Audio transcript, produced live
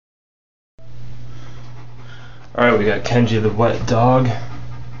Alright, we got Kenji the wet dog.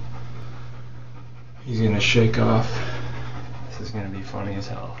 He's gonna shake off. This is gonna be funny as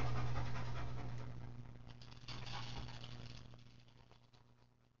hell.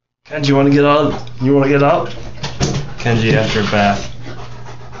 Kenji, you wanna get up? You wanna get up? Kenji after a bath.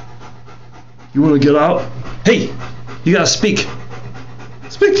 You wanna get out? Hey! You gotta speak!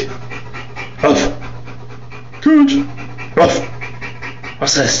 Speak! Ruff! Kenji! Ruff!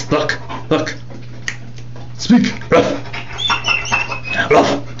 What's this? Look! Look! Speak! Ruff!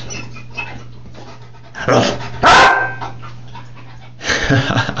 Ruff! Ruff! Ah!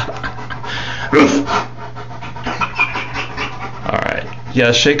 Ruff! Alright, you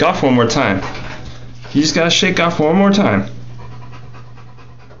gotta shake off one more time. You just gotta shake off one more time.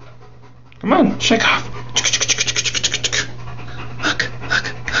 Come on, shake off. Look,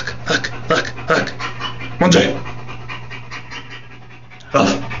 look, look, look, look, look. Monday.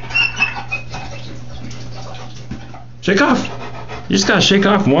 Ruff. Shake off. You just gotta shake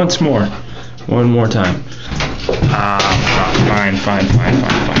off once more. One more time. Fine.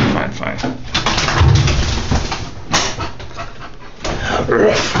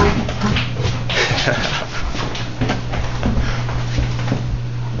 Ruff.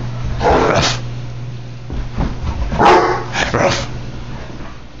 Ruff. Ruff.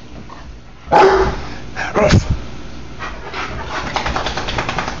 Ruff.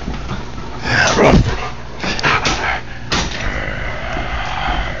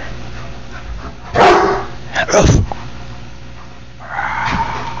 Ruff.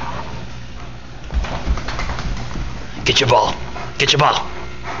 Get your ball. Get your ball.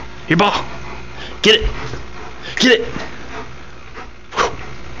 Your ball. Get it. Get it.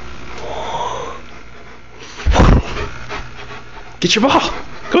 Get your ball.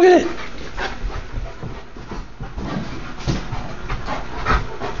 Go get it.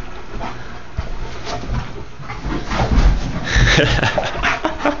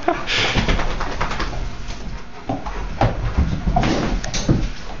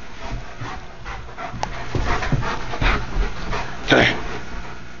 Come here.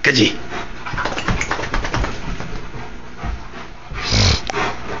 Kenji.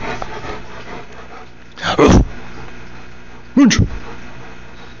 Ruff. Munch.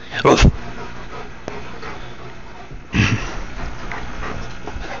 Ruff.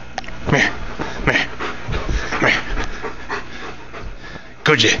 Come here. Come here. Come here.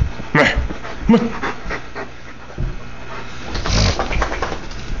 Kenji. Come here. Come on.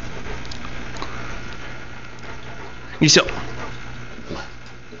 You sit.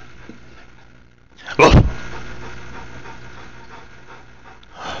 Ruff.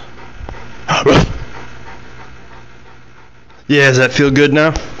 Ruff. Yeah, does that feel good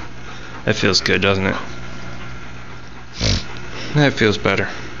now? That feels good, doesn't it? That feels better.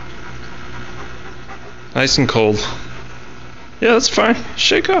 Nice and cold. Yeah, that's fine.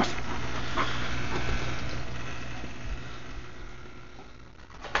 Shake off.